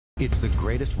It's the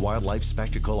greatest wildlife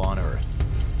spectacle on Earth.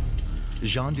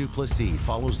 Jean Duplessis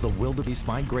follows the wildebeest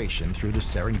migration through the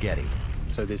Serengeti.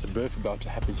 So there's a birth about to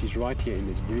happen. She's right here in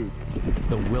this group.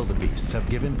 The wildebeests have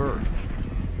given birth.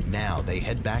 Now they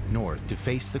head back north to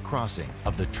face the crossing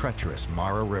of the treacherous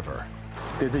Mara River.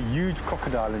 There's a huge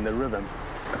crocodile in the river.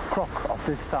 A croc of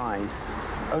this size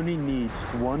only needs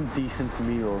one decent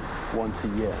meal once a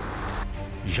year.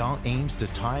 Jean aims to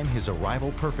time his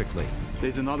arrival perfectly.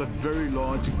 There's another very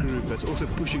large group that's also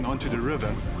pushing onto the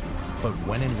river. But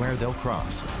when and where they'll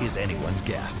cross is anyone's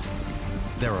guess.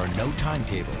 There are no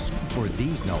timetables for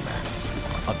these nomads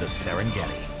of the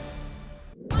Serengeti.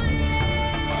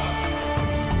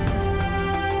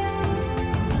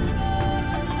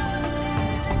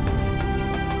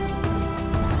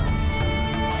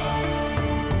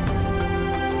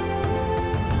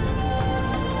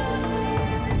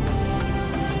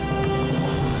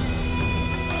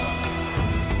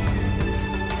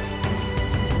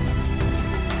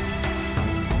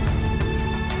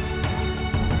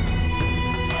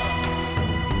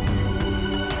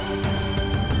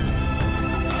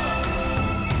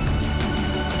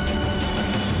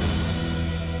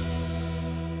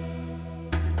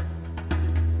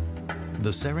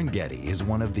 The Serengeti is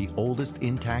one of the oldest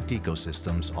intact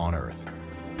ecosystems on Earth.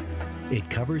 It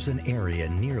covers an area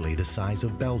nearly the size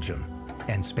of Belgium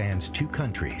and spans two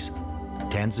countries,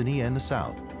 Tanzania in the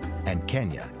south and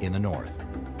Kenya in the north.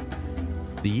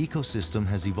 The ecosystem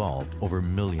has evolved over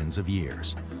millions of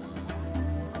years.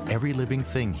 Every living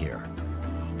thing here,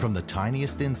 from the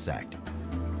tiniest insect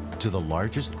to the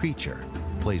largest creature,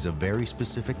 plays a very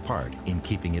specific part in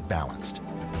keeping it balanced.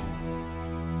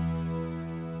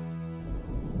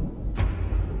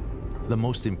 The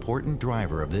most important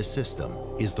driver of this system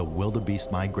is the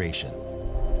wildebeest migration.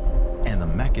 And the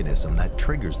mechanism that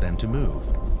triggers them to move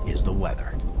is the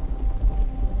weather.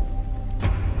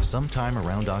 Sometime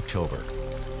around October,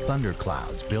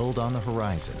 thunderclouds build on the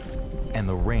horizon and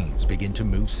the rains begin to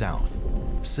move south,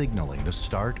 signaling the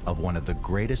start of one of the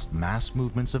greatest mass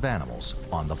movements of animals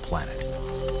on the planet.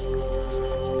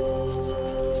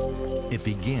 It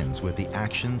begins with the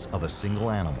actions of a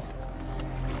single animal.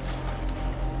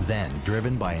 Then,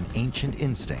 driven by an ancient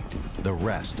instinct, the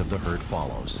rest of the herd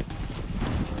follows.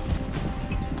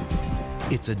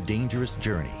 It's a dangerous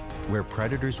journey where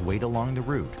predators wait along the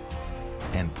route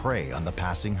and prey on the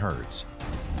passing herds.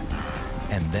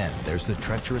 And then there's the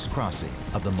treacherous crossing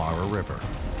of the Mara River,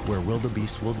 where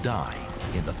wildebeest will die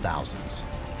in the thousands.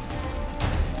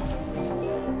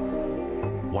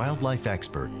 Wildlife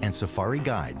expert and safari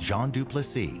guide Jean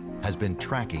Duplessis has been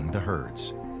tracking the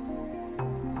herds.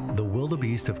 The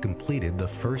wildebeest have completed the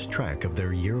first trek of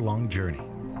their year-long journey.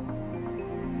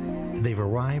 They've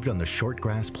arrived on the short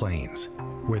grass plains,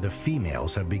 where the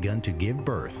females have begun to give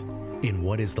birth in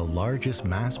what is the largest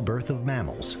mass birth of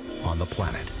mammals on the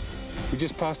planet. We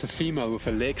just passed a female with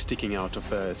her leg sticking out of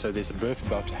her, so there's a birth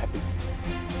about to happen.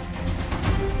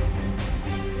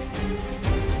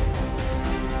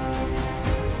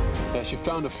 Yeah, she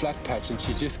found a flat patch and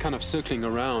she's just kind of circling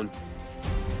around.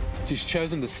 She's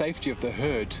chosen the safety of the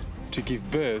herd to give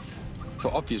birth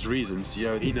for obvious reasons. You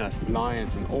know, hyenas,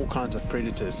 lions, and all kinds of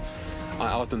predators are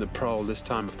out on the prowl this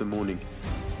time of the morning.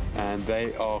 And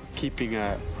they are keeping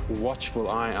a watchful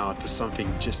eye out for something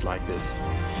just like this.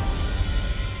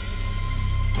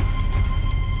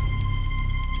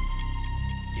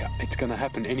 Yeah, it's gonna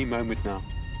happen any moment now.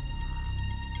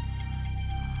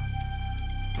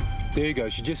 There you go,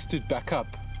 she just stood back up.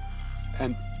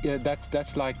 And yeah,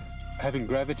 that's like having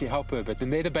gravity help her, but then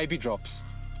there the baby drops.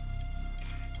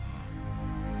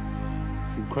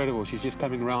 It's incredible, she's just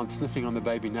coming around sniffing on the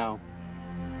baby now.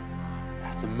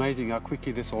 It's amazing how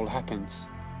quickly this all happens.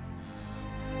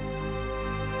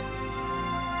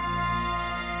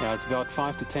 Yeah, it's about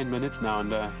 5 to 10 minutes now,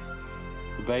 and the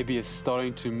baby is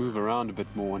starting to move around a bit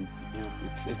more, and you know,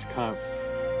 it's kind of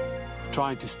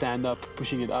trying to stand up,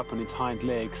 pushing it up on its hind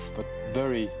legs, but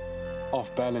very off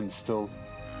balance still.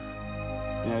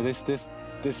 You know,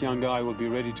 this young guy will be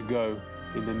ready to go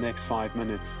in the next 5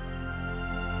 minutes.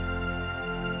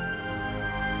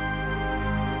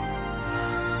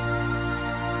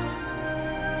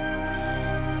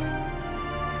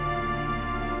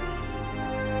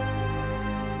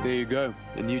 There you go,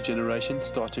 a new generation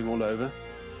starting all over.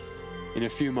 In a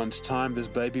few months' time, this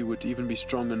baby would even be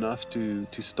strong enough to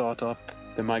start up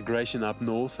the migration up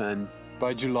north, and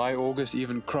by July, August,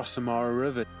 even cross the Mara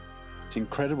River. It's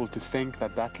incredible to think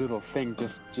that that little thing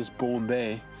just born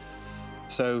there,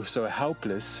 so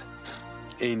helpless,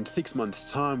 in 6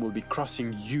 months' time will be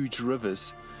crossing huge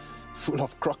rivers full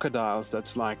of crocodiles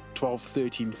that's like 12,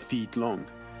 13 feet long.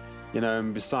 You know,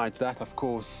 and besides that, of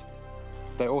course,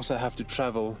 They also have to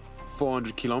travel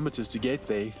 400 kilometers to get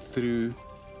there through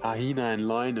hyena and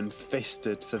lion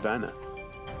infested savanna.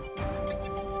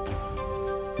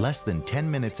 Less than 10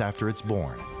 minutes after it's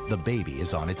born, the baby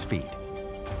is on its feet.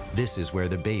 This is where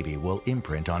the baby will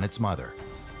imprint on its mother.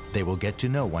 They will get to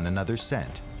know one another's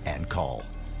scent and call.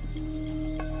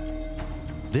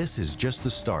 This is just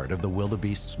the start of the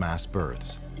wildebeest's mass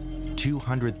births.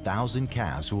 200,000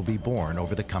 calves will be born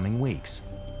over the coming weeks.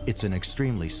 It's an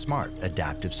extremely smart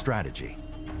adaptive strategy.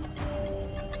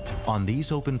 On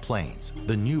these open plains,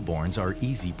 the newborns are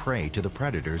easy prey to the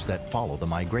predators that follow the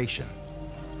migration.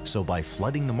 So by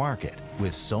flooding the market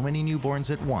with so many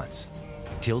newborns at once,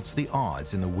 tilts the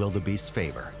odds in the wildebeest's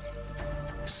favor.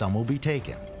 Some will be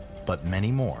taken, but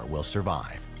many more will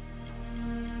survive.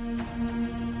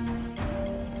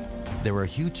 There are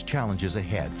huge challenges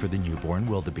ahead for the newborn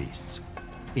wildebeests.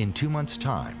 In 2 months'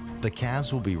 time, the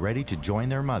calves will be ready to join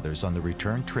their mothers on the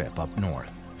return trip up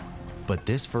north. But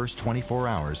this first 24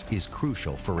 hours is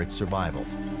crucial for its survival.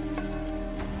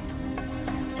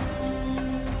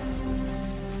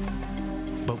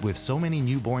 But with so many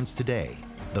newborns today,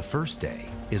 the first day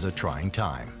is a trying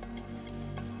time.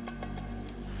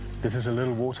 This is a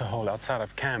little water hole outside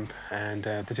of camp, and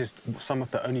this is some of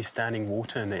the only standing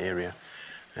water in the area.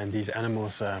 And these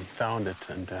animals found it,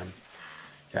 and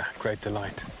yeah, great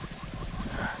delight.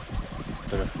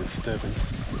 Bit of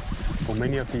disturbance. For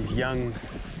many of these young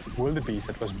wildebeest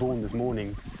that was born this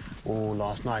morning or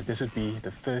last night, this would be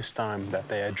the first time that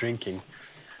they are drinking.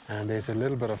 And there's a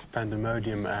little bit of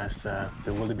pandemonium as the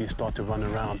wildebeest start to run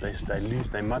around. They lose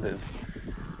their mothers,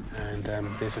 and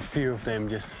there's a few of them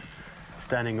just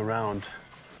standing around.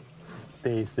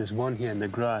 There's one here in the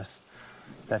grass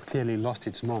that clearly lost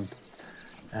its mom,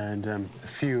 and a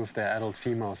few of the adult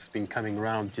females have been coming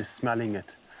around just smelling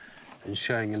it and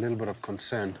showing a little bit of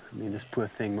concern. I mean, this poor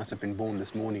thing must have been born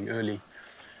this morning early,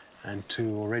 and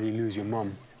to already lose your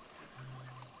mom.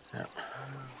 Yeah.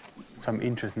 Some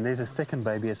interest. And there's a second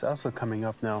baby. It's also coming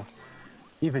up now,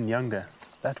 even younger.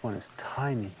 That one is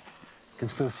tiny. You can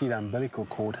still see the umbilical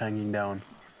cord hanging down.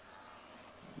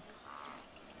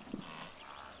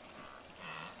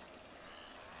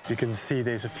 You can see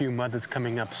there's a few mothers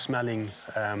coming up smelling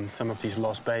some of these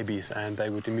lost babies, and they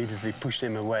would immediately push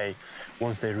them away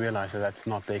once they realize that that's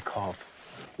not their calf.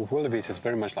 With wildebeest, it's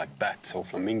very much like bats or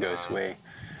flamingos, where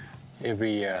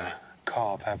every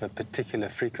calf have a particular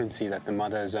frequency that the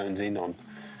mother zones in on,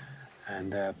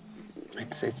 and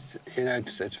it's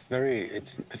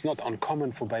not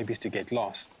uncommon for babies to get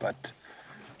lost, but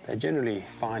they generally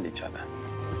find each other.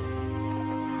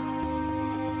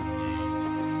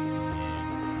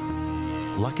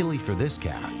 Luckily for this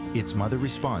calf, its mother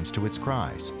responds to its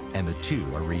cries, and the two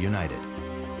are reunited.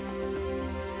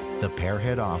 The pair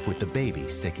head off with the baby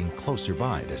sticking closer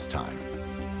by this time.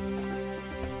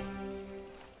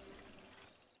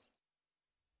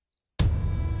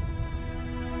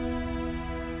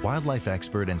 Wildlife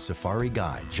expert and safari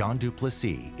guide Jean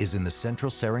Duplessis is in the central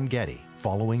Serengeti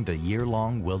following the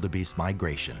year-long wildebeest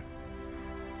migration.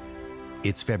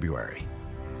 It's February,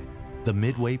 the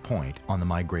midway point on the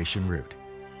migration route.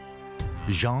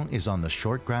 Jean is on the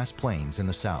short grass plains in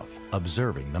the south,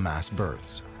 observing the mass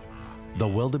births. The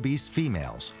wildebeest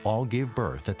females all give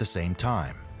birth at the same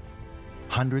time.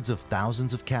 Hundreds of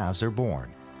thousands of calves are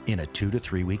born in a 2 to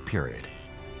 3 week period.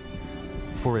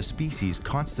 For a species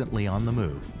constantly on the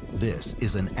move, this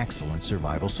is an excellent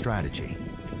survival strategy.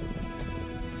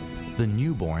 The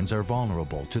newborns are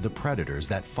vulnerable to the predators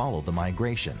that follow the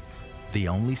migration. The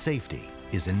only safety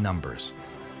is in numbers.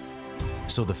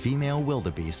 So the female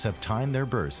wildebeests have timed their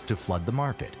births to flood the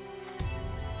market.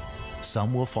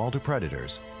 Some will fall to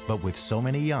predators, but with so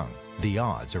many young, the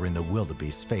odds are in the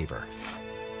wildebeest's favor.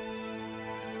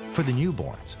 For the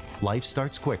newborns, life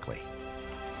starts quickly.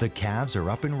 The calves are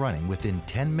up and running within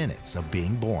 10 minutes of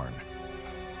being born.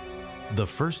 The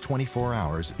first 24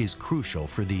 hours is crucial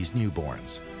for these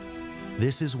newborns.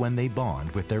 This is when they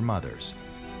bond with their mothers.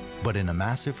 But in a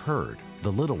massive herd,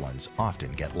 the little ones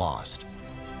often get lost.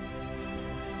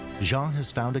 Jean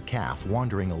has found a calf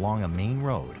wandering along a main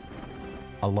road,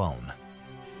 alone.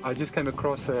 I just came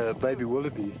across a baby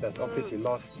wildebeest that's obviously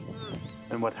lost.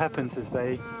 And what happens is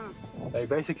they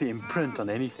basically imprint on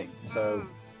anything. So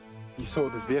he saw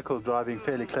this vehicle driving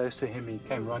fairly close to him. He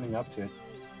came running up to it.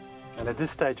 And at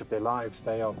this stage of their lives,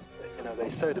 they're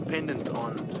so dependent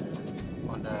on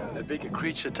a bigger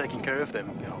creature taking care of them,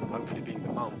 hopefully being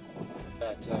the mom,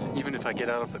 that even if I get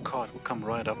out of the car, it will come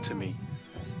right up to me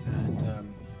and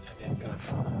then kind of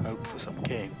hope for some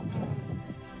care.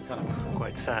 It's kind of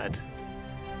quite sad.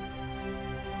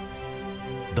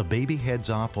 The baby heads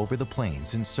off over the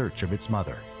plains in search of its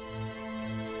mother.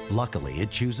 Luckily, it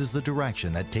chooses the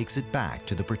direction that takes it back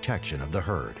to the protection of the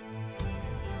herd.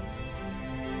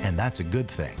 And that's a good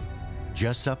thing.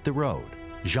 Just up the road,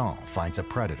 Jean finds a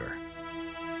predator.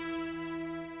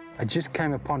 I just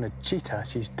came upon a cheetah.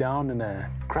 She's down in a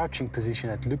crouching position.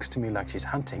 It looks to me like she's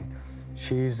hunting.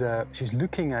 She's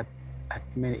looking at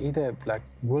either like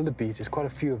wildebeest. There's quite a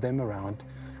few of them around,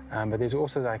 but there's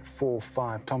also like 4 or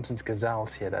 5 Thompson's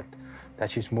gazelles here that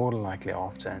she's more than likely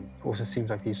after. And also seems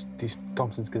like these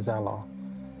Thompson's gazelle are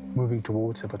moving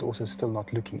towards her, but also still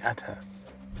not looking at her.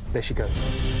 There she goes.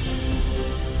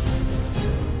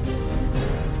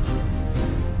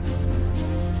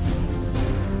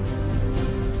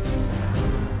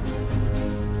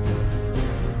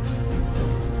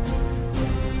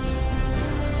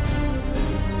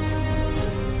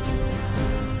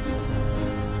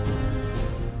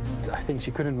 I think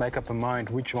she couldn't make up her mind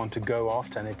which one to go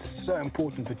after, and it's so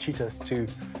important for cheetahs to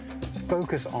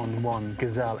focus on one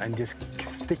gazelle and just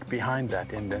stick behind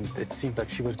that. And it seemed like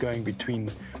she was going between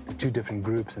the 2 different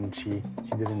groups, and she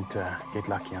didn't get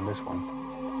lucky on this one.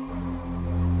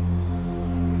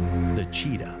 The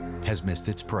cheetah has missed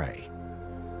its prey.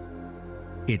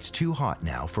 It's too hot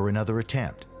now for another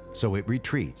attempt, so it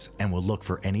retreats and will look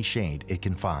for any shade it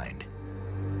can find.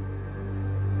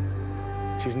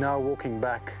 She's now walking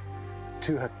back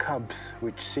to her cubs,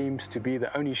 which seems to be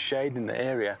the only shade in the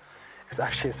area. It's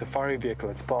actually a safari vehicle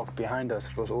that's parked behind us.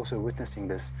 It was also witnessing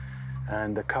this,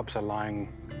 and the cubs are lying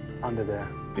under the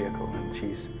vehicle, and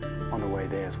she's on her way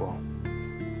there as well.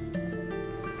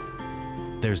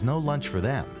 There's no lunch for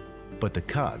them, but the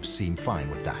cubs seem fine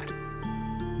with that.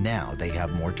 Now they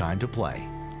have more time to play.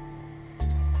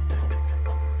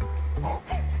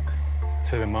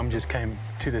 So the mum just came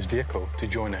to this vehicle to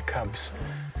join her cubs.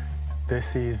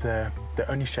 This is the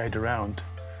only shade around,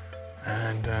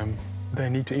 and they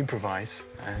need to improvise,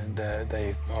 and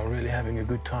they are really having a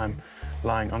good time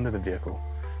lying under the vehicle.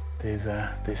 There's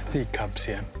 3 cubs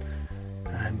here,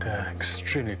 and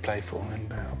extremely playful,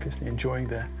 and obviously enjoying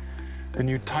the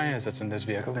new tires that's in this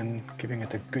vehicle and giving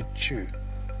it a good chew.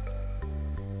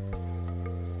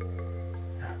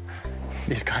 Yeah.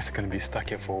 These guys are going to be stuck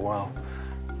here for a while.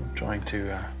 I'm trying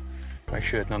to make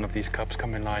sure that none of these cubs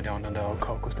come and lie down under our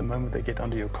car, because the moment they get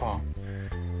under your car,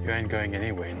 you ain't going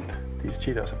anywhere. And these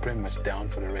cheetahs are pretty much down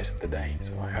for the rest of the day,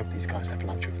 so I hope these guys have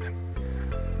lunch with them.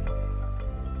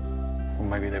 Or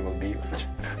maybe there will be lunch.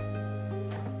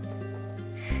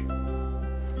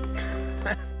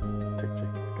 Check,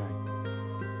 it's going.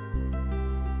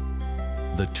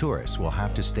 The tourists will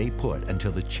have to stay put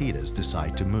until the cheetahs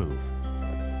decide to move,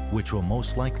 which will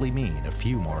most likely mean a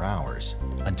few more hours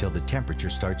until the temperature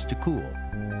starts to cool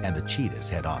and the cheetahs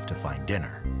head off to find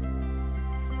dinner.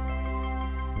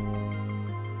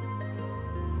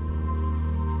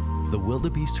 The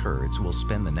wildebeest herds will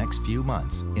spend the next few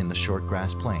months in the short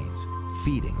grass plains,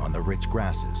 feeding on the rich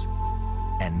grasses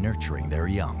and nurturing their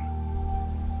young.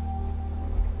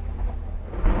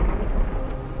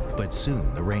 But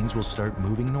soon the rains will start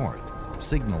moving north,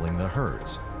 signaling the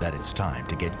herds that it's time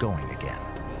to get going again.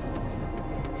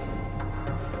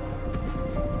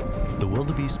 The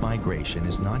wildebeest migration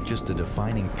is not just a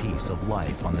defining piece of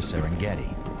life on the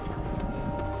Serengeti.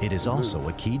 It is also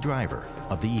a key driver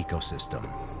of the ecosystem.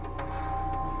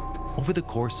 Over the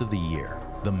course of the year,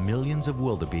 the millions of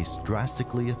wildebeest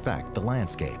drastically affect the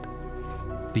landscape.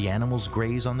 The animals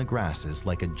graze on the grasses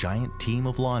like a giant team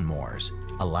of lawnmowers,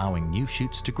 allowing new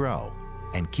shoots to grow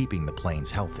and keeping the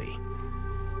plains healthy.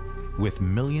 With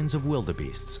millions of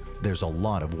wildebeests, there's a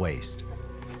lot of waste.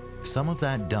 Some of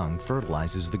that dung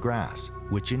fertilizes the grass,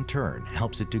 which in turn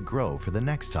helps it to grow for the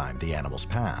next time the animals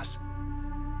pass.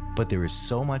 But there is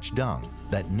so much dung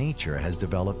that nature has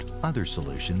developed other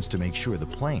solutions to make sure the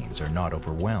plains are not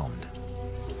overwhelmed.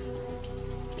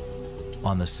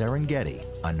 On the Serengeti,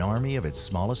 an army of its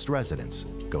smallest residents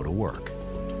go to work.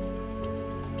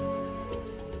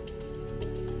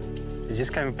 We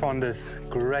just came upon this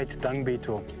great dung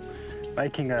beetle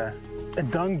making a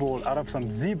dung ball out of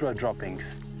some zebra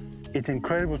droppings. It's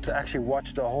incredible to actually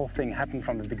watch the whole thing happen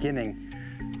from the beginning,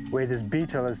 where this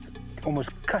beetle has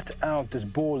almost cut out this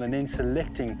ball and then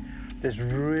selecting this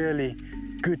really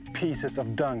good pieces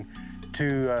of dung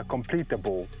to complete the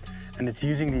ball. And it's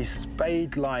using these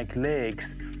spade-like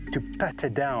legs to pat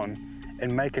it down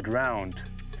and make it round.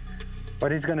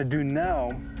 What it's going to do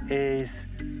now is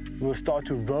we'll start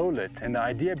to roll it, and the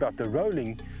idea about the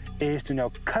rolling is to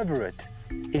now cover it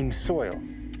in soil,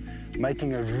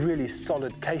 making a really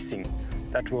solid casing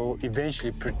that will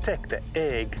eventually protect the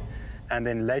egg and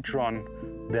then later on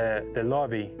the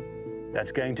larvae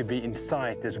that's going to be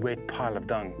inside this wet pile of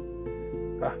dung.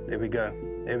 Ah, there we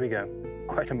go,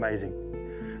 quite amazing.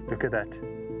 Look at that.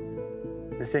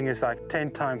 This thing is like 10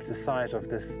 times the size of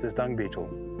this dung beetle.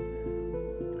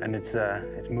 And it's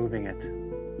moving it.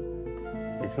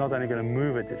 It's not only going to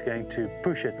move it, it's going to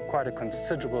push it quite a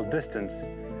considerable distance.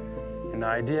 And the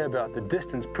idea about the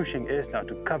distance pushing is now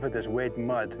to cover this wet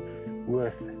mud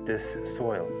with this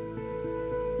soil.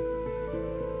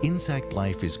 Insect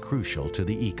life is crucial to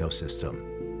the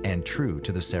ecosystem and true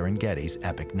to the Serengeti's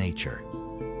epic nature.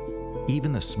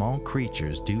 Even the small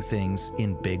creatures do things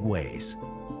in big ways.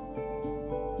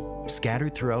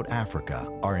 Scattered throughout Africa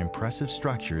are impressive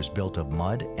structures built of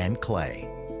mud and clay.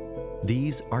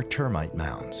 These are termite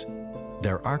mounds.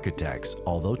 Their architects,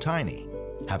 although tiny,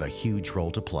 have a huge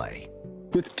role to play.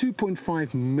 With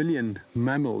 2.5 million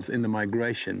mammals in the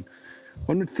migration,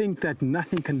 one would think that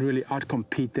nothing can really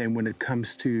outcompete them when it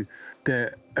comes to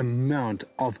the amount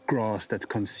of grass that's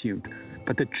consumed.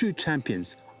 But the true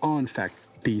champions are, in fact,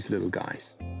 these little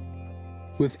guys.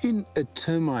 Within a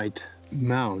termite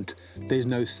mound, there's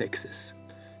no sexes.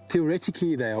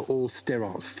 Theoretically, they are all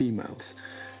sterile females,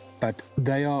 but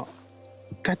they are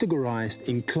categorized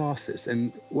in classes.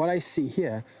 And what I see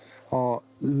here are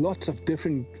lots of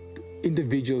different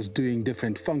individuals doing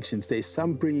different functions. There's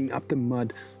some bringing up the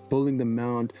mud, building the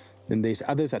mound, and there's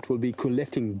others that will be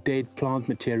collecting dead plant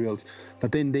materials.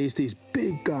 But then there's these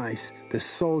big guys, the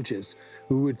soldiers,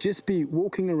 who would just be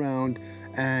walking around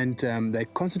and they're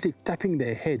constantly tapping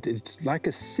their head. It's like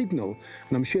a signal,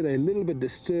 and I'm sure they're a little bit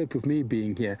disturbed with me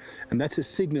being here, and that's a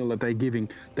signal that they're giving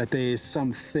that there is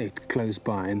some threat close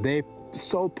by, and their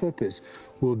sole purpose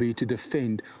will be to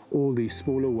defend all these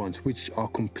smaller ones, which are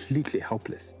completely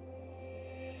helpless.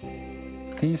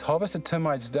 These harvested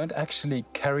termites don't actually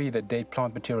carry the dead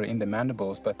plant material in their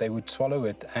mandibles, but they would swallow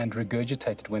it and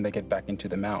regurgitate it when they get back into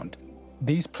the mound.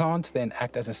 These plants then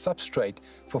act as a substrate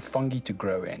for fungi to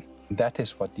grow in. That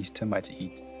is what these termites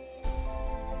eat.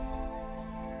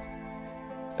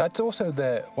 That's also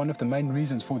one of the main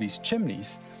reasons for these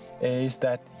chimneys, is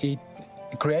that it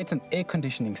creates an air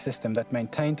conditioning system that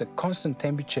maintains a constant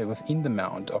temperature within the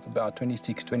mound of about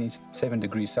 26, 27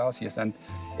 degrees Celsius, and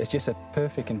it's just a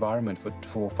perfect environment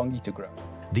for fungi to grow.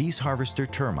 These harvester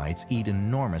termites eat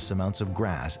enormous amounts of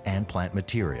grass and plant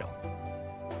material.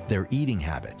 Their eating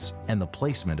habits and the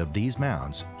placement of these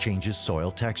mounds changes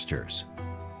soil textures.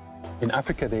 In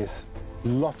Africa, there's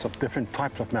lots of different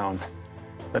types of mounds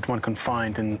that one can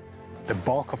find, and the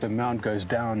bulk of the mound goes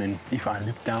down, and if I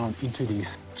look down into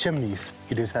these chimneys,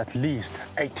 it is at least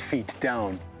 8 feet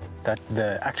down that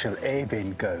the actual air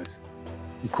vent goes.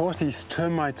 Because these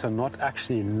termites are not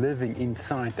actually living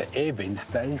inside the air vents,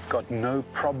 they've got no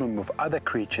problem with other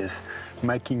creatures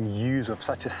making use of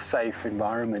such a safe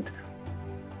environment.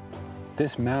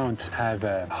 This mound have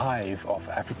a hive of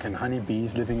African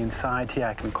honeybees living inside here.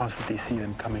 I can constantly see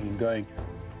them coming and going.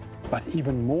 But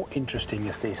even more interesting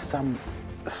is there's some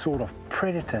sort of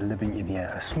predator living in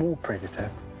here, a small predator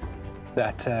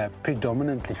that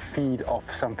predominantly feed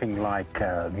off something like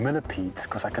millipedes,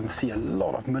 because I can see a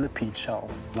lot of millipede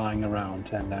shells lying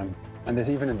around, and there's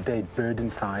even a dead bird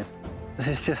inside. This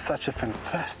is just such a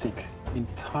fantastic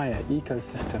entire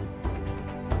ecosystem.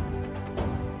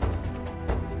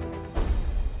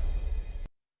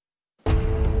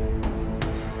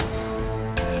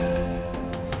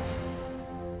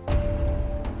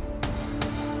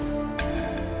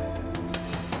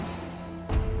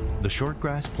 The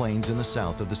shortgrass plains in the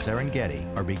south of the Serengeti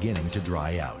are beginning to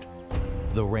dry out.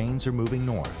 The rains are moving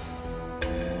north.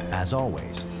 As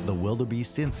always, the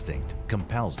wildebeest instinct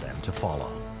compels them to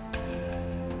follow.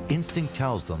 Instinct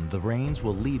tells them the rains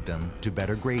will lead them to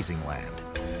better grazing land.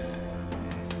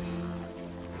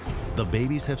 The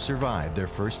babies have survived their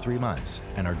first 3 months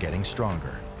and are getting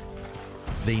stronger.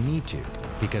 They need to,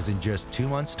 because in just 2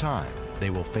 months' time,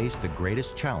 they will face the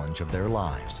greatest challenge of their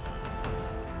lives: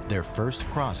 their first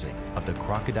crossing of the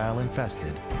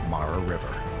crocodile-infested Mara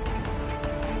River.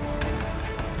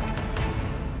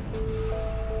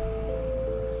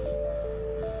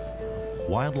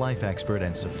 Wildlife expert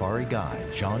and safari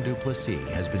guide Jean Duplessis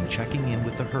has been checking in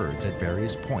with the herds at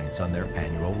various points on their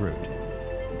annual route.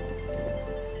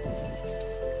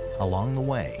 Along the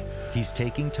way, he's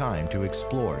taking time to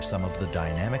explore some of the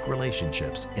dynamic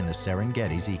relationships in the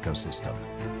Serengeti's ecosystem.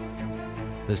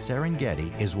 The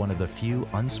Serengeti is one of the few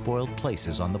unspoiled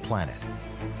places on the planet.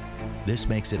 This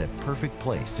makes it a perfect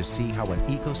place to see how an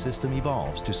ecosystem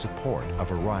evolves to support a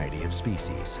variety of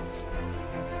species.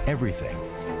 Everything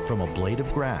from a blade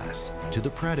of grass to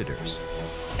the predators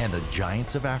and the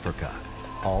giants of Africa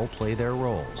all play their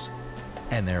roles,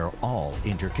 and they're all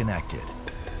interconnected.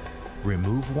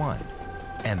 Remove one,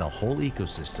 and the whole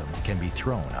ecosystem can be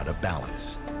thrown out of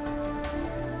balance.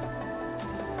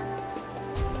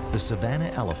 The savanna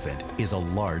elephant is a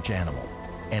large animal.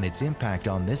 and its impact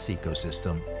on this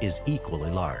ecosystem is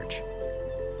equally large.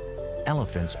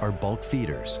 Elephants are bulk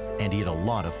feeders and eat a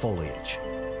lot of foliage.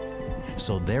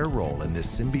 So their role in this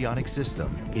symbiotic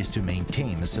system is to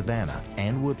maintain the savanna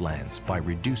and woodlands by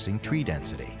reducing tree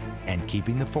density and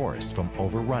keeping the forest from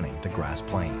overrunning the grass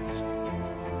plains.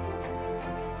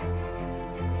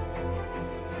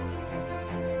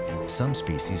 Some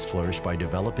species flourish by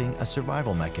developing a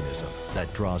survival mechanism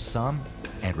that draws some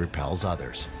and repels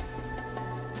others.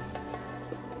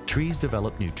 Trees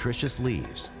develop nutritious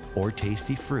leaves or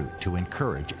tasty fruit to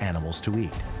encourage animals to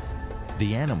eat.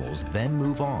 The animals then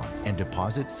move on and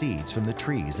deposit seeds from the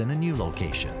trees in a new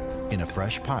location, in a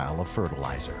fresh pile of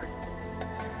fertilizer.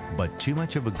 But too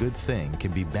much of a good thing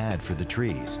can be bad for the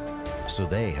trees, so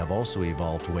they have also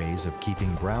evolved ways of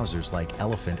keeping browsers like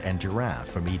elephant and giraffe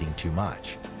from eating too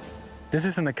much. This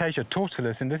is an acacia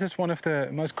tortilis, and this is one of the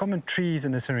most common trees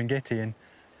in the Serengeti. And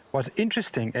what's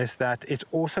interesting is that it's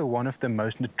also one of the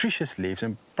most nutritious leaves,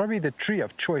 and probably the tree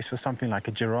of choice for something like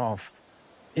a giraffe.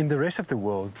 In the rest of the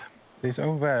world, there's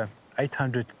over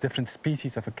 800 different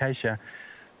species of acacia.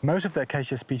 Most of the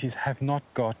acacia species have not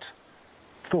got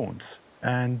thorns,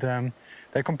 and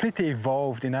they completely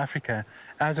evolved in Africa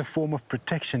as a form of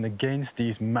protection against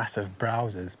these massive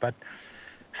browsers. But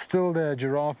still, the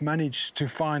giraffe managed to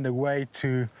find a way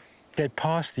to get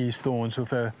past these thorns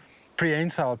with a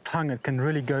prehensile tongue that can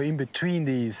really go in between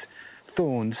these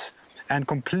thorns and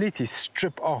completely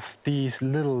strip off these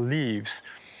little leaves.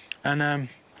 And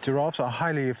giraffes are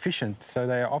highly efficient, so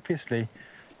they are obviously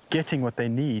getting what they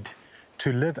need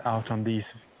to live out on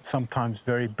these sometimes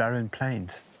very barren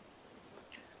plains.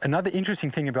 Another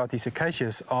interesting thing about these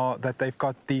acacias are that they've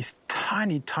got these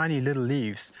tiny, tiny little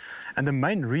leaves. And the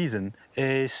main reason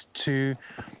is to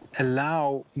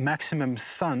allow maximum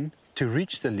sun to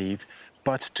reach the leaf,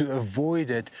 but to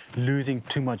avoid it losing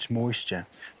too much moisture,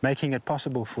 making it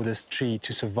possible for this tree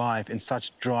to survive in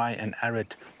such dry and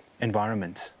arid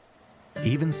environments.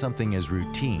 Even something as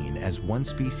routine as one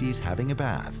species having a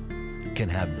bath can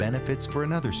have benefits for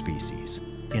another species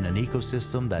in an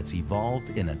ecosystem that's evolved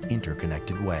in an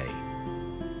interconnected way.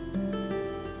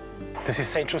 This is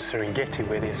central Serengeti,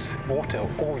 where there's water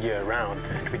all year round,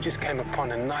 and we just came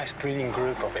upon a nice breeding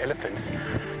group of elephants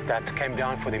that came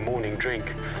down for their morning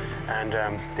drink. And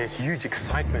there's huge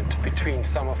excitement between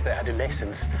some of the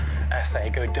adolescents as they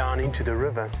go down into the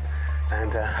river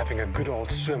and having a good old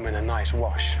swim and a nice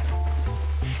wash.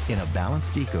 In a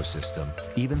balanced ecosystem,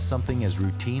 even something as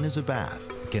routine as a bath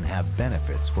can have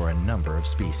benefits for a number of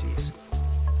species.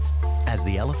 As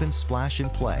the elephants splash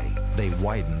and play, they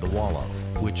widen the wallow,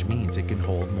 which means it can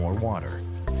hold more water.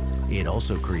 It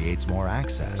also creates more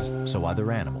access so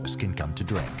other animals can come to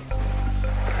drink.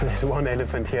 There's one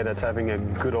elephant here that's having a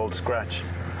good old scratch.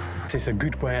 It's a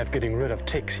good way of getting rid of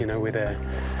ticks, you know, with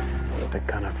the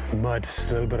kind of mud. It's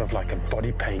a little bit of like a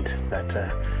body paint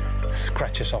that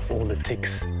scratches off all the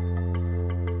ticks.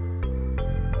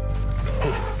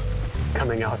 He's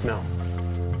coming out now.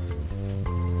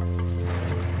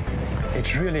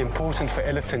 It's really important for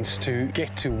elephants to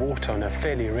get to water on a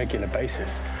fairly regular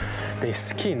basis. Their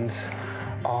skins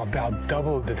are about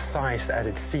double the size as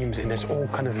it seems, and it's all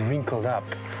kind of wrinkled up.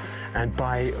 And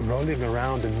by rolling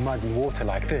around in mud and water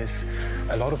like this,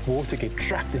 a lot of water gets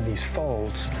trapped in these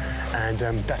folds, and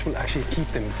that will actually keep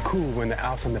them cool when they're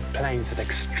out on the plains that's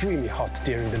extremely hot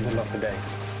during the middle of the day.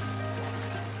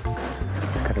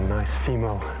 Got a nice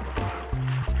female.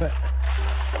 But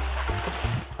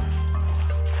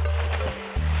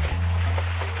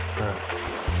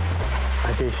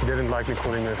I think she didn't like me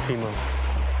calling her a female.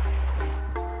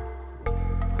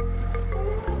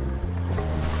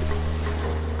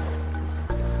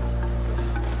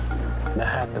 They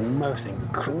had the most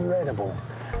incredible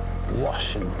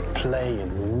wash and play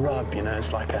and rub, you know,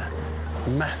 it's like a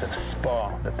massive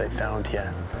spa that they found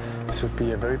here. This would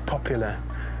be a very popular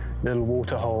little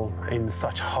water hole in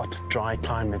such hot, dry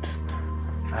climates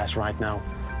as right now.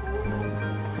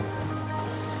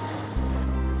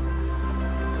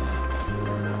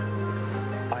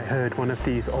 I heard one of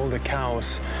these older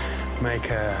cows make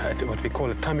what we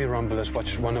call a tummy rumble as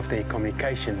one of their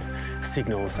communication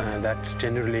signals, and that's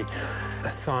generally a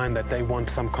sign that they want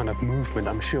some kind of movement.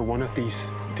 I'm sure one of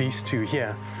these two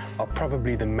here are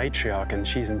probably the matriarch, and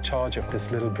she's in charge of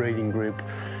this little breeding group,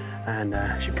 and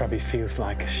she probably feels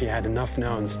like she had enough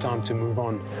now and it's time to move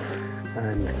on.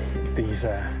 And these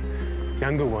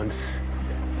younger ones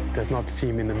does not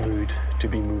seem in the mood to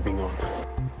be moving on.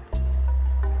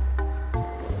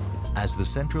 As the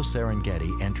central Serengeti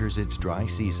enters its dry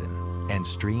season and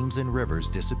streams and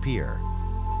rivers disappear,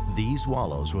 these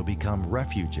wallows will become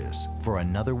refuges for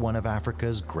another one of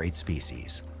Africa's great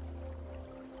species.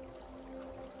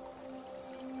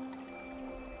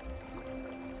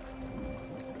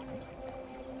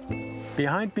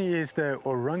 Behind me is the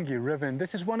Orongi River, and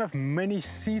this is one of many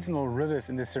seasonal rivers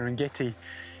in the Serengeti.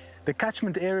 The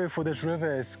catchment area for this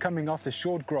river is coming off the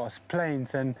short grass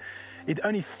plains, and it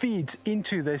only feeds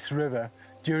into this river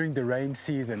during the rain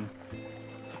season.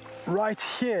 Right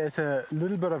here is a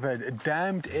little bit of a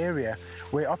dammed area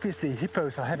where obviously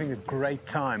hippos are having a great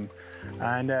time,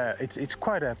 and it's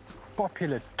quite a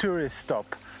popular tourist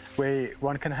stop where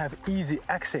one can have easy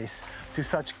access to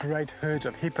such great herds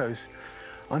of hippos.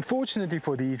 Unfortunately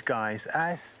for these guys,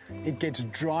 as it gets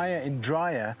drier and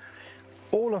drier,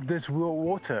 all of this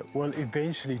water will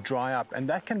eventually dry up, and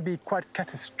that can be quite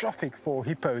catastrophic for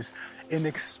hippos in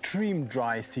extreme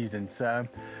dry seasons.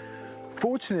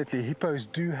 Fortunately, hippos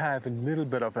do have a little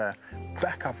bit of a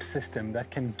backup system that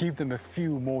can give them a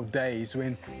few more days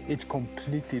when it's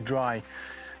completely dry.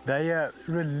 They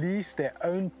release their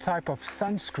own type of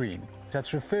sunscreen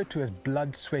that's referred to as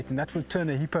blood sweat, and that will turn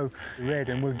a hippo red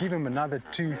and will give him another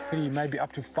 2, 3, maybe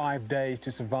up to 5 days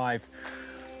to survive,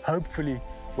 hopefully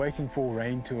waiting for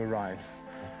rain to arrive.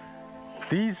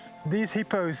 These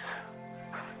hippos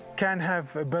can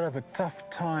have a bit of a tough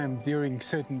time during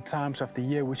certain times of the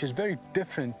year, which is very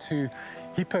different to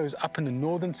hippos up in the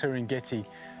northern Serengeti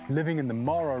living in the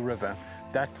Mara River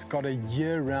that's got a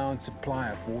year-round supply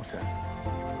of water.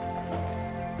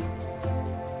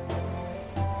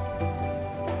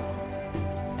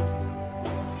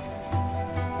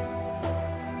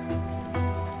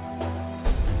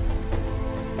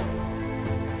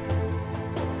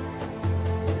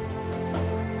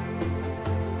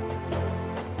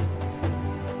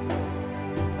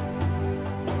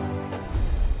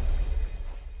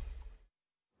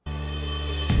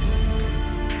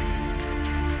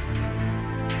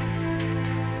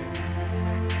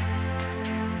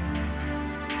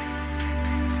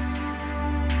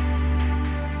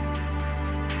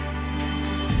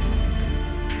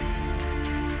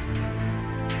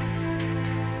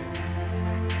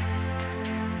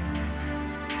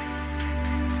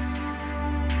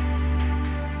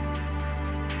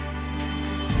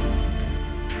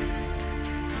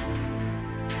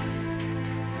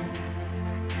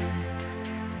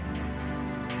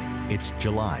 It's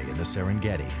July in the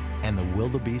Serengeti, and the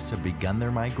wildebeests have begun their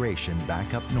migration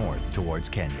back up north towards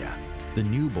Kenya. The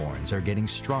newborns are getting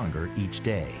stronger each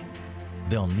day.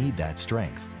 They'll need that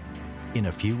strength. In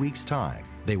a few weeks' time,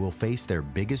 they will face their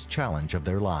biggest challenge of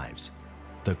their lives,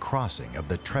 the crossing of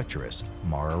the treacherous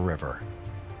Mara River.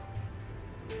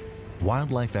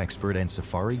 Wildlife expert and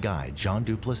safari guide Jean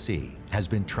Duplessis has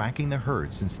been tracking the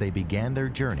herd since they began their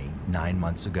journey 9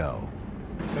 months ago.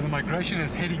 So the migration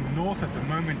is heading north at the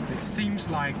moment. It seems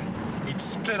like it's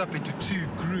split up into 2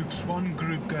 groups, one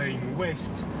group going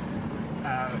west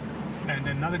and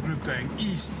another group going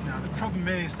east. Now the problem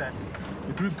is that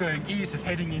the group going east is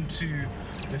heading into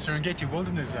the Serengeti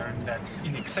Wilderness Zone that's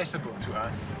inaccessible to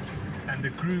us, and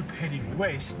the group heading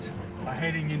west are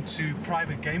heading into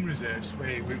private game reserves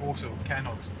where we also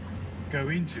cannot go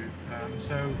into.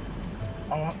 So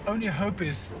our only hope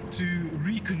is to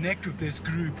reconnect with this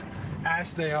group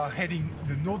as they are heading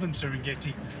the northern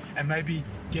Serengeti and maybe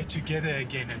get together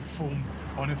again and form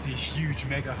one of these huge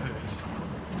mega herds.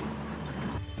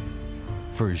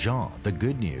 For Jean, the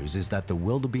good news is that the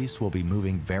wildebeest will be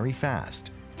moving very fast,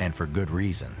 and for good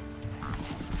reason.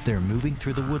 They're moving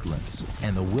through the woodlands,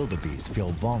 and the wildebeest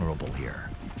feel vulnerable here.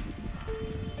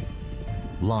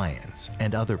 Lions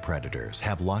and other predators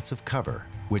have lots of cover,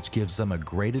 which gives them a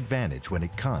great advantage when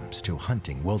it comes to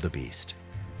hunting wildebeest.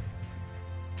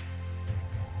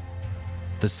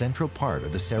 The central part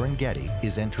of the Serengeti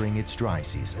is entering its dry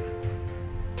season.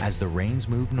 As the rains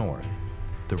move north,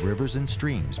 the rivers and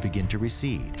streams begin to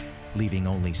recede, leaving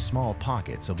only small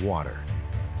pockets of water.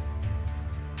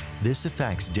 This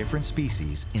affects different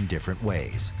species in different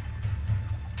ways.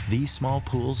 These small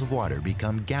pools of water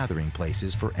become gathering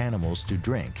places for animals to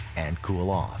drink and cool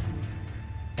off.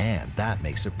 And that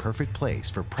makes a perfect place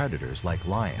for predators like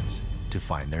lions to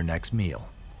find their next meal.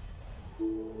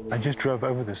 I just drove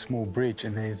over the small bridge,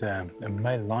 and there's a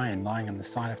male lion lying on the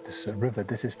side of this river.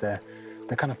 This is the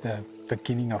kind of the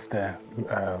beginning of the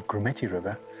Grumeti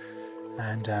River,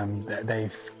 and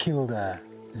they've killed a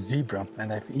zebra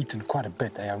and they've eaten quite a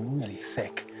bit. They are really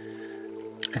thick.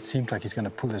 It seems like he's going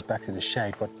to pull us back to the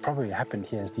shade. What probably happened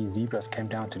here is these zebras came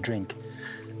down to drink,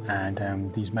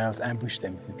 and these males ambushed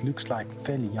them. It looks like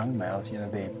fairly young males. You know,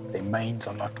 their manes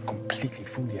are not completely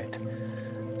full yet.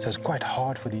 So it's quite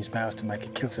hard for these males to make a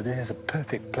kill. So this is a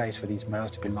perfect place for these males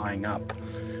to be lying up,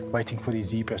 waiting for these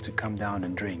zebras to come down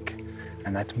and drink.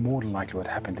 And that's more than likely what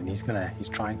happened. And he's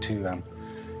trying to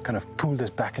kind of pull us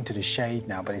back into the shade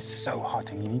now, but it's so hot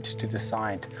and he needs to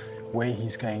decide where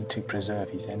he's going to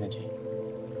preserve his energy.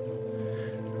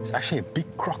 There's actually a big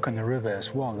croc in the river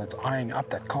as well that's eyeing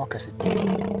up that carcass.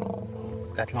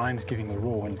 That lion is giving a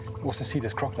roar, and you also see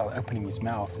this crocodile opening his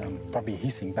mouth and probably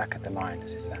hissing back at the lion.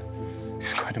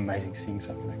 It's quite amazing seeing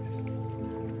something like this.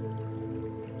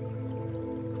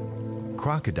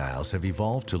 Crocodiles have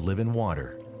evolved to live in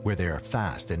water, where they are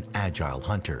fast and agile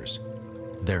hunters.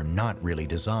 They're not really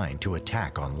designed to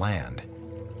attack on land.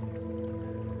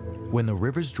 When the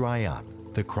rivers dry up,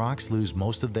 the crocs lose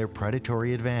most of their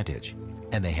predatory advantage,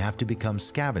 and they have to become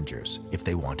scavengers if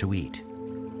they want to eat.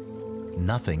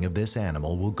 Nothing of this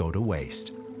animal will go to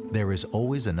waste. There is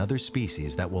always another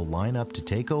species that will line up to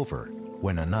take over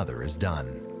when another is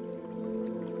done.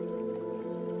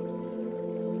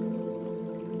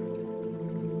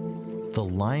 The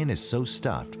lion is so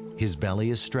stuffed, his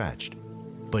belly is stretched,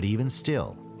 but even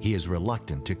still, he is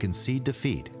reluctant to concede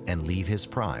defeat and leave his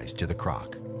prize to the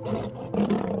croc.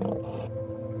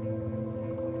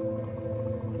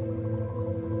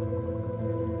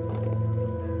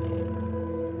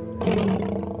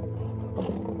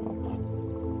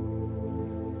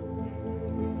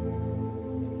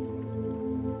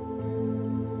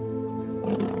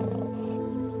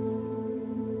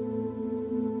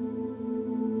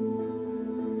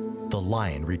 The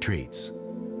lion retreats.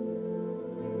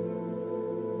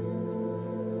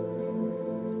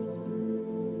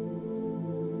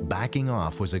 Backing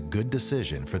off was a good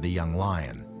decision for the young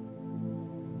lion.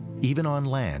 Even on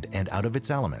land and out of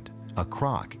its element, a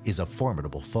croc is a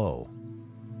formidable foe.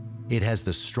 It has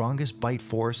the strongest bite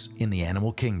force in the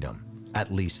animal kingdom,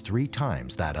 at least 3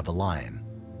 times that of a lion.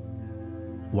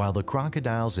 While the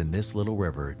crocodiles in this little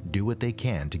river do what they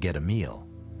can to get a meal,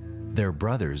 their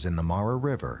brothers in the Mara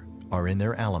River are in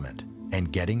their element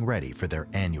and getting ready for their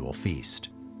annual feast.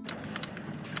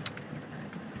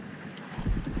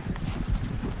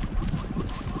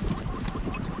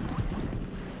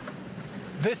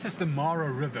 This is the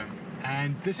Mara River,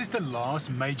 and this is the last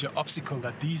major obstacle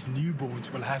that these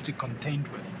newborns will have to contend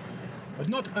with. But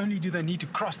not only do they need to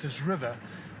cross this river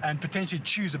and potentially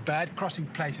choose a bad crossing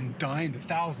place and die in the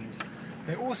thousands,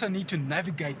 they also need to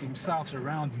navigate themselves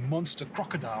around monster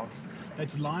crocodiles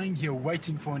that's lying here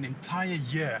waiting for an entire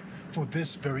year for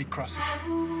this very crossing.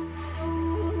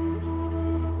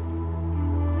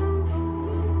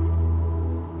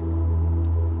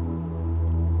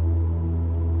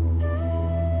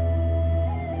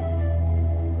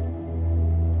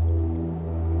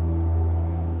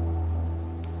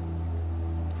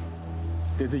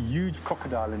 There's a huge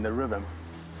crocodile in the river.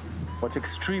 What's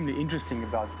extremely interesting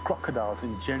about crocodiles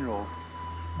in general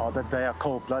are that they are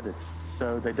cold-blooded,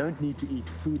 so they don't need to eat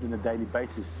food on a daily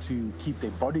basis to keep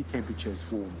their body temperatures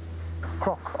warm. A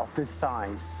croc of this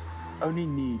size only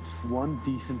needs one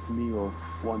decent meal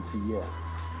once a year.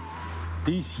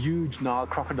 These huge Nile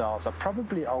crocodiles are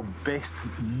probably our best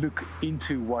look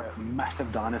into what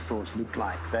massive dinosaurs look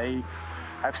like. They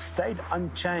have stayed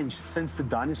unchanged since the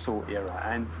dinosaur era,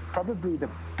 and probably the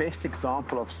best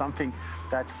example of something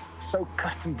that's so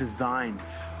custom designed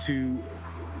to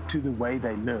the way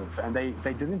they live. And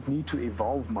they didn't need to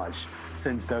evolve much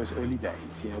since those early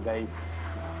days. You know,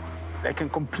 they can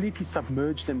completely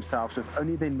submerge themselves with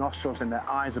only their nostrils and their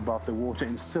eyes above the water,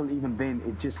 and still even then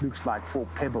it just looks like 4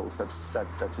 pebbles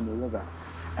that's in the river,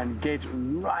 and get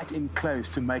right in close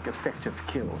to make effective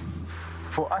kills.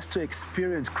 For us to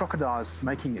experience crocodiles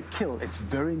making a kill, it's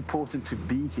very important to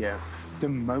be here the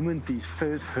moment these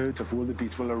first herds of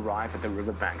wildebeest will arrive at the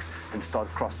riverbanks and start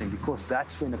crossing, because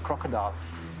that's when a crocodile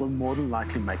will more than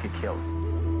likely make a kill.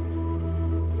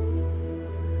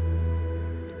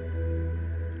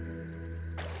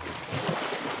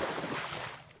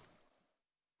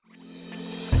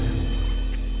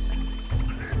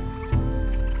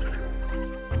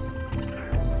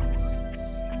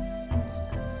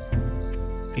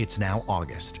 It's now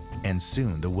August, and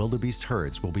soon the wildebeest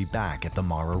herds will be back at the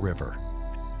Mara River.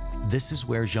 This is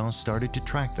where Jean started to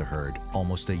track the herd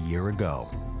almost a year ago.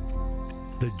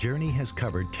 The journey has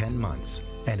covered 10 months,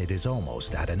 and it is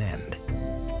almost at an end.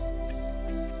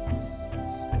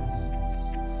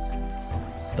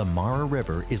 The Mara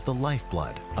River is the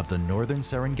lifeblood of the northern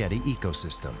Serengeti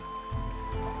ecosystem.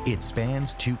 It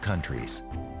spans 2 countries,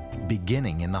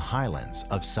 beginning in the highlands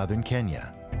of southern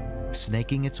Kenya,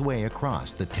 snaking its way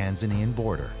across the Tanzanian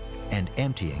border and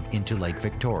emptying into Lake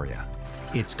Victoria.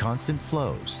 Its constant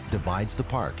flows divides the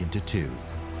park into 2.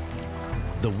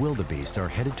 The wildebeest are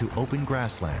headed to open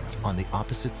grasslands on the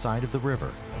opposite side of the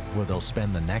river, where they'll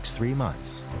spend the next 3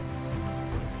 months.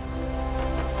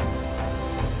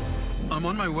 I'm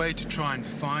on my way to try and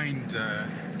find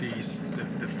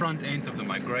the front end of the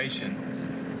migration,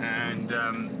 and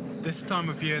this time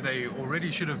of year they already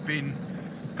should have been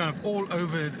kind of all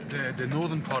over the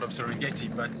northern part of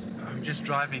Serengeti, but I'm just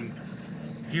driving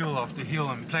hill after hill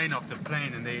and plane after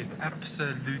plane, and there's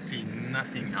absolutely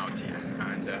nothing out here,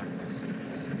 and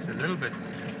it's a little bit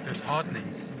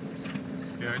disheartening,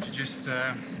 you know, to just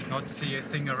not see a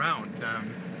thing around.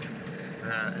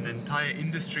 An entire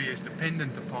industry is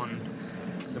dependent upon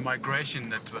the migration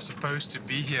that was supposed to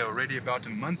be here already about a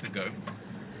month ago,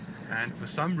 and for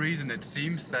some reason it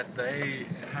seems that they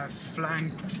have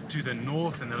flanked to the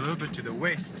north and a little bit to the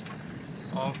west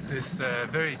of this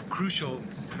very crucial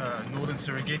northern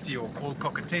Serengeti, or called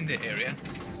Kokatenda area.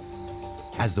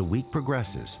 As the week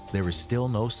progresses, there is still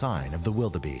no sign of the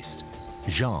wildebeest.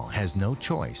 Jean has no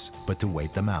choice but to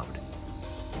wait them out.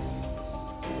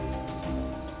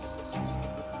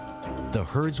 The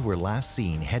herds were last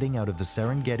seen heading out of the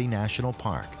Serengeti National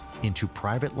Park into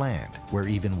private land where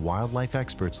even wildlife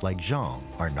experts like Jean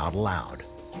are not allowed.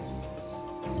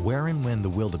 Where and when the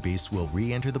wildebeest will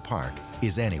re-enter the park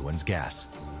is anyone's guess.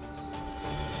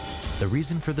 The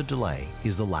reason for the delay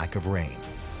is the lack of rain.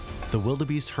 The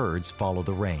wildebeest herds follow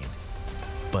the rain,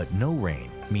 but no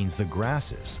rain means the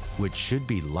grasses, which should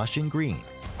be lush and green,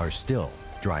 are still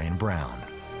dry and brown.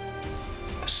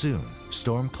 Soon,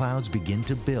 storm clouds begin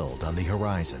to build on the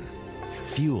horizon,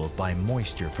 fueled by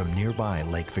moisture from nearby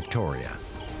Lake Victoria.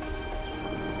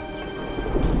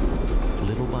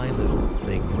 Little by little,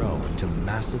 they grow into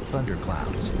massive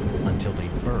thunderclouds until they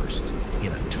burst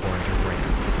in a torrent of rain.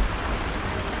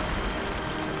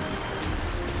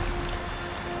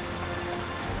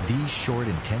 These short,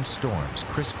 intense storms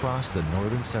crisscross the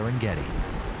northern Serengeti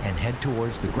and head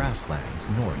towards the grasslands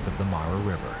north of the Mara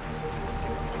River.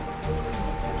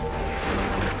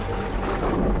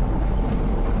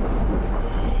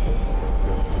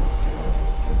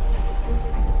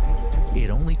 It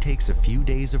only takes a few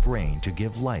days of rain to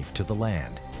give life to the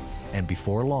land, and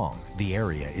before long, the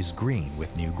area is green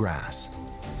with new grass.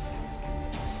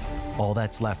 All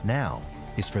that's left now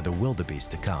is for the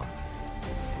wildebeest to come.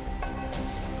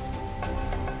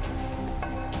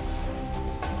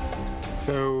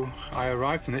 So I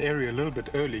arrived in the area a little bit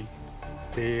early.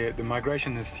 The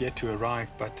migration is yet to arrive,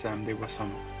 but there were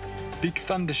some big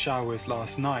thunder showers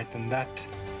last night, and that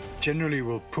generally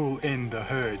will pull in the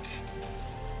herds.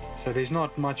 So there's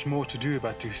not much more to do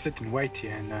but to sit and wait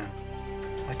here, and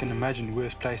I can imagine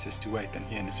worse places to wait than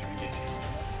here in the Serengeti.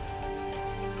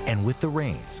 And with the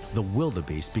rains, the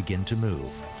wildebeest begin to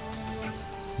move.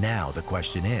 Now the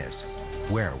question is,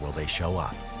 where will they show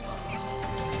up?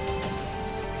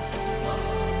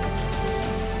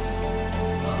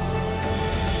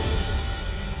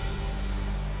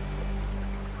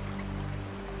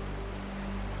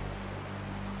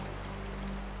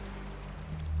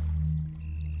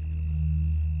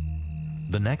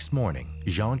 The next morning,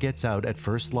 Jean gets out at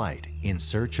first light in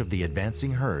search of the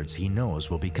advancing herds he knows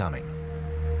will be coming.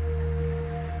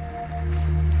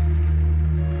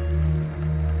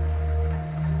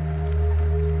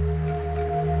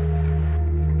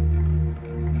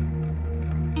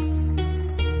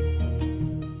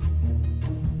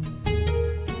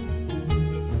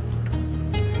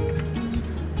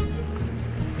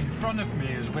 In front of me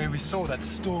is where we saw that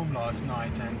storm last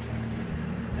night, and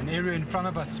an area in front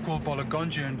of us is called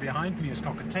Bolagonja, and behind me is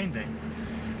Kokatenda.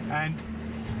 And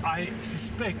I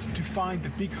suspect to find the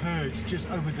big herds just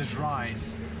over this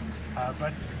rise.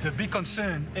 But the big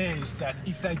concern is that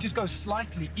if they just go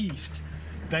slightly east,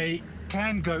 they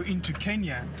can go into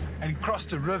Kenya and cross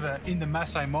the river in the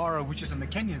Masai Mara, which is on the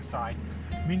Kenyan side,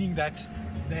 meaning that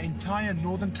the entire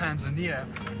northern Tanzania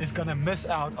is going to miss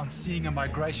out on seeing a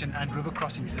migration and river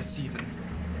crossings this season.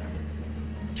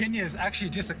 Kenya is actually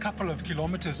just a couple of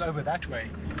kilometers over that way,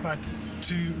 but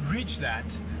to reach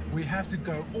that, we have to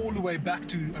go all the way back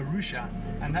to Arusha,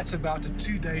 and that's about a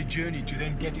 2-day journey to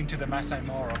then get into the Masai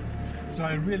Mara. So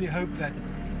I really hope that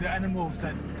the animals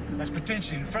that's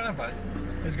potentially in front of us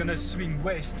is going to swing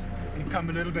west and come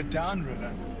a little bit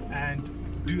downriver, and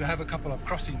do have a couple of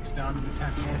crossings down on the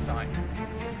Tanzania side.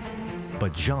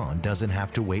 But Jean doesn't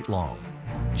have to wait long.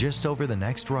 Just over the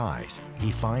next rise,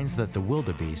 he finds that the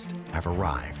wildebeest have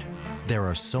arrived. There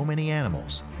are so many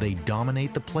animals, they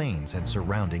dominate the plains and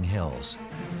surrounding hills.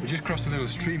 We just crossed a little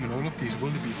stream, and all of these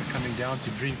wildebeest are coming down to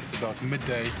drink. It's about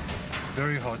midday,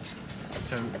 very hot.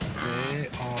 So there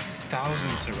are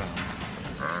thousands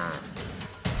around.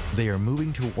 They are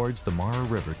moving towards the Mara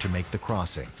River to make the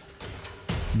crossing.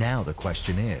 Now the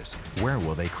question is, where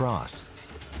will they cross?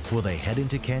 Will they head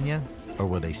into Kenya, or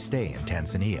will they stay in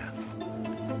Tanzania?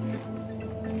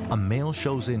 A male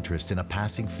shows interest in a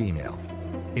passing female.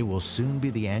 It will soon be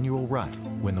the annual rut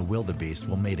when the wildebeest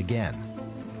will mate again.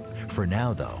 For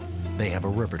now, though, they have a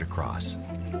river to cross.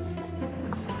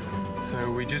 So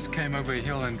we just came over a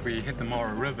hill and we hit the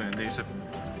Mara River, and there's a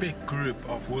big group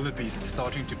of wildebeest that's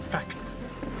starting to pack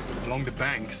along the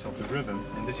banks of the river,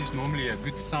 and this is normally a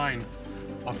good sign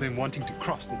of them wanting to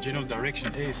cross. The general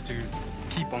direction is to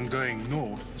keep on going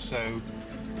north, so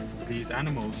these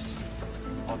animals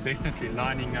are definitely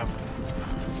lining up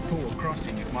for a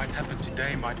crossing. It might happen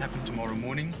today, might happen tomorrow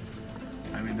morning.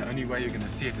 I mean, the only way you're going to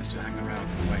see it is to hang around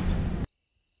and wait.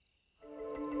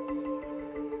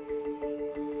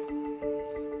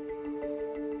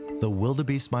 The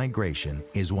wildebeest migration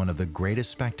is one of the greatest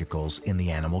spectacles in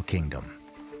the animal kingdom.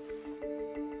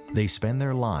 They spend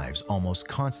their lives almost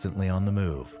constantly on the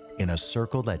move in a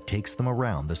circle that takes them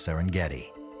around the Serengeti.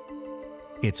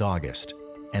 It's August,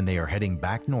 and they are heading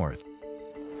back north.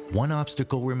 One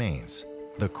obstacle remains: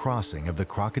 the crossing of the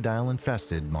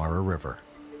crocodile-infested Mara River.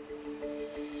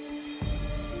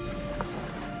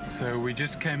 So we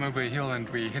just came over a hill and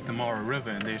we hit the Mara River,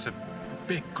 and there's a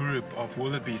big group of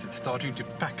wildebeest that's starting to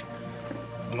pack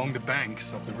along the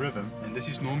banks of the river, and this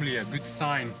is normally a good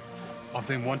sign of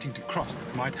them wanting to cross.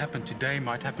 It might happen today,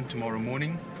 might happen tomorrow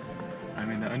morning. I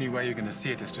mean, the only way you're going to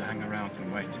see it is to hang around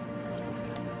and wait.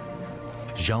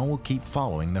 Jean will keep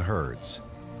following the herds.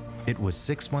 It was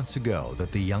 6 months ago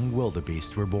that the young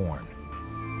wildebeest were born.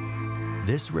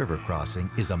 This river crossing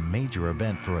is a major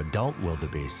event for adult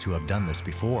wildebeests who have done this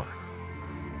before.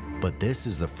 But this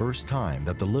is the first time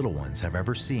that the little ones have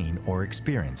ever seen or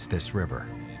experienced this river.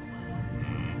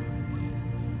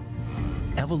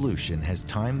 Evolution has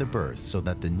timed the birth so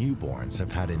that the newborns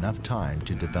have had enough time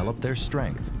to develop their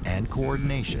strength and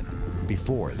coordination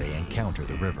before they encounter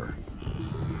the river.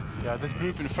 Yeah, this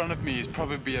group in front of me is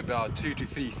probably about 2,000 to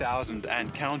 3,000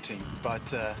 and counting,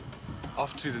 but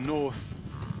off to the north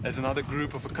there's another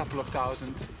group of a couple of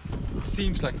thousand. It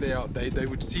seems like they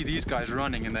would see these guys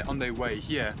running and they're on their way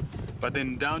here. But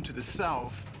then down to the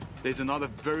south, there's another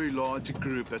very large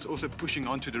group that's also pushing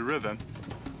onto the river.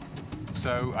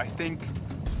 So I think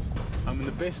I'm in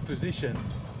the best position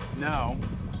now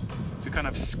to kind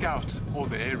of scout all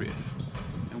the areas.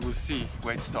 And we'll see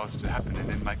where it starts to happen and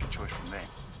then make a choice from there.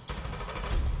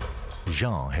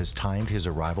 Jean has timed his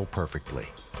arrival perfectly.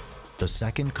 The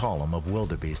second column of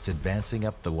wildebeest advancing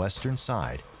up the western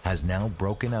side has now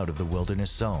broken out of the wilderness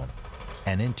zone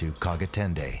and into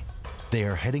Kagatende. They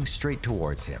are heading straight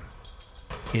towards him.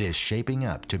 It is shaping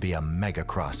up to be a mega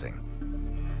crossing.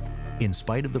 In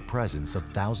spite of the presence of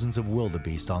thousands of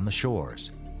wildebeest on the shores,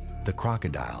 the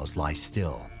crocodiles lie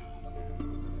still.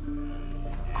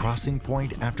 Crossing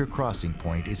point after crossing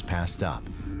point is passed up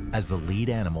as the lead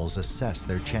animals assess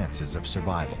their chances of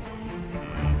survival.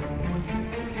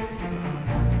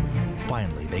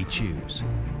 Finally, they choose.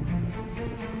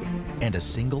 And a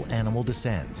single animal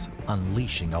descends,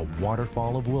 unleashing a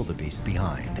waterfall of wildebeest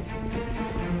behind.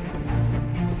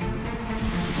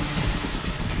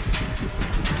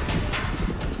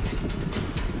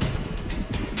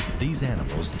 These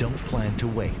animals don't plan to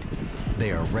wait.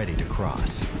 They are ready to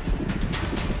cross.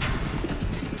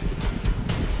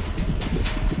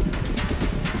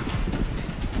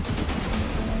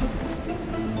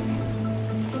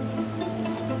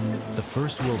 The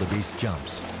first wildebeest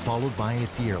jumps, followed by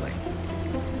its yearling.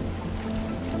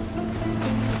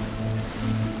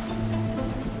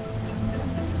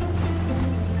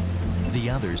 The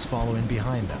others follow in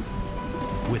behind them.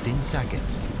 Within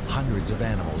seconds, hundreds of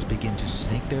animals begin to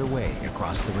snake their way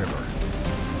across the river.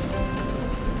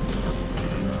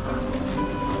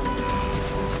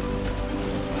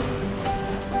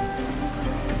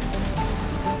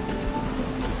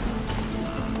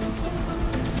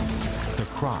 The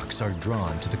Crocs are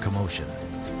drawn to the commotion.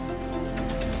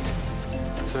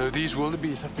 So these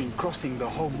wildebeest have been crossing the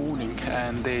whole morning,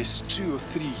 and there's 2 or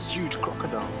 3 huge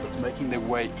crocodiles that's making their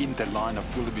way in the line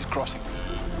of wildebeest crossing.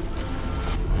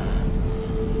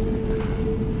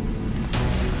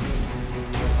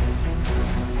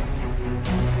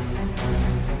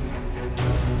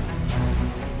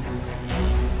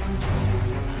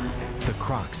 The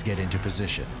Crocs get into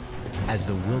position as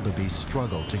the wildebeest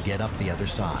struggle to get up the other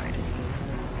side.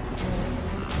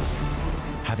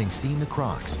 Having seen the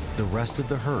Crocs, the rest of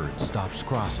the herd stops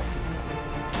crossing.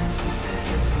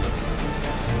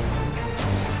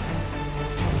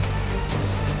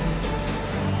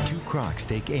 Two Crocs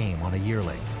take aim on a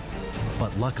yearling,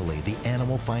 but luckily the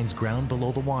animal finds ground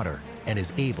below the water and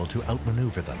is able to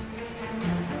outmaneuver them.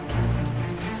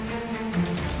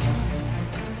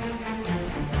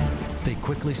 They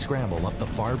quickly scramble up the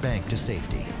far bank to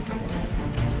safety.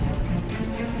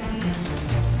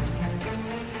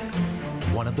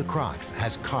 One of the Crocs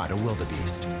has caught a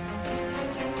wildebeest.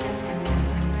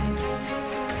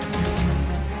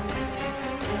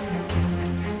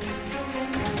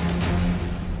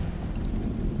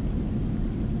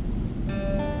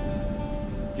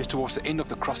 towards the end of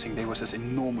the crossing, there was this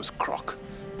enormous croc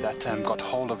that got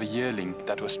hold of a yearling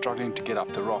that was struggling to get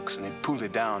up the rocks, and it pulled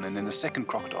it down, and then the second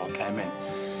crocodile came in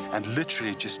and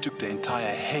literally just took the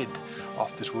entire head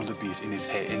of this wildebeest in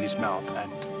his mouth,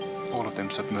 and all of them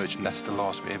submerged, and that's the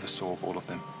last we ever saw of all of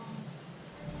them.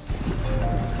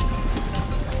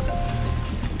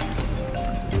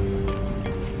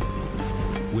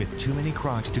 With too many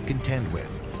crocs to contend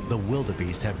with, the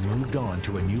wildebeest have moved on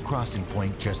to a new crossing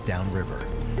point just downriver.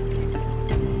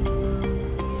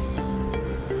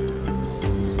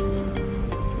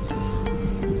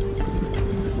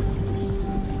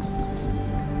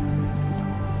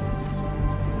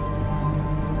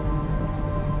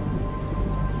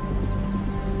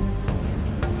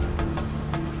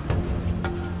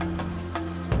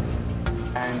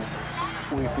 And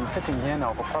we've been sitting here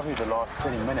now for probably the last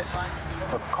 20 minutes.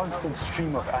 A constant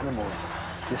stream of animals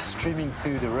just streaming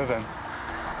through the river.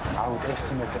 I would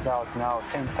estimate about now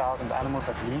 10,000 animals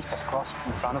at least have crossed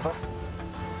in front of us.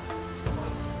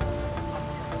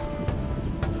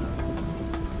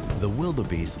 The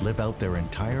wildebeest live out their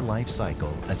entire life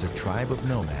cycle as a tribe of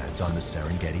nomads on the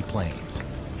Serengeti plains.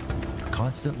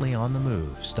 Constantly on the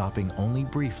move, stopping only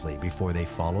briefly before they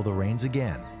follow the rains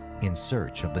again in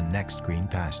search of the next green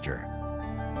pasture.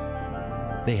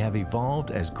 They have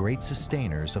evolved as great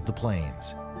sustainers of the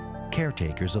plains,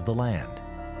 caretakers of the land,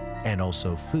 and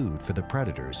also food for the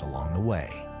predators along the way.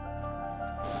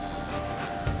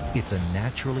 It's a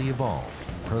naturally evolved,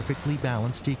 perfectly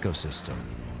balanced ecosystem,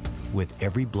 with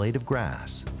every blade of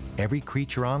grass, every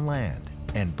creature on land,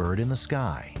 and bird in the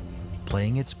sky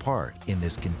playing its part in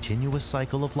this continuous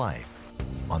cycle of life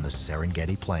on the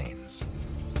Serengeti Plains.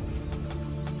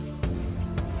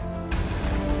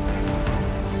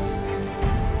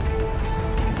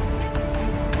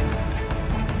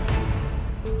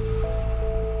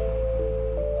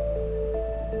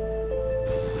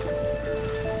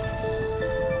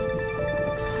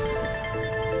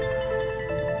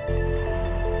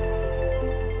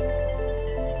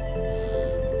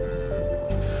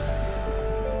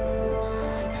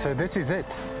 So this is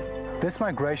it. This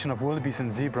migration of wildebeest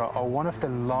and zebra are one of the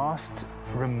last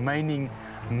remaining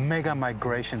mega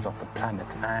migrations of the planet.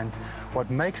 And what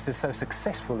makes this so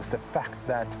successful is the fact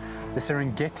that the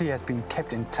Serengeti has been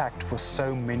kept intact for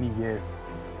so many years.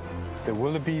 The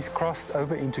wildebeest crossed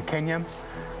over into Kenya,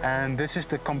 and this is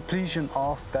the completion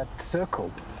of that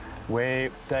circle, where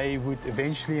they would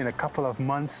eventually, in a couple of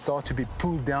months, start to be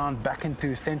pulled down back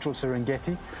into central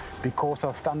Serengeti because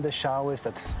of thunder showers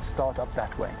that start up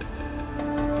that way.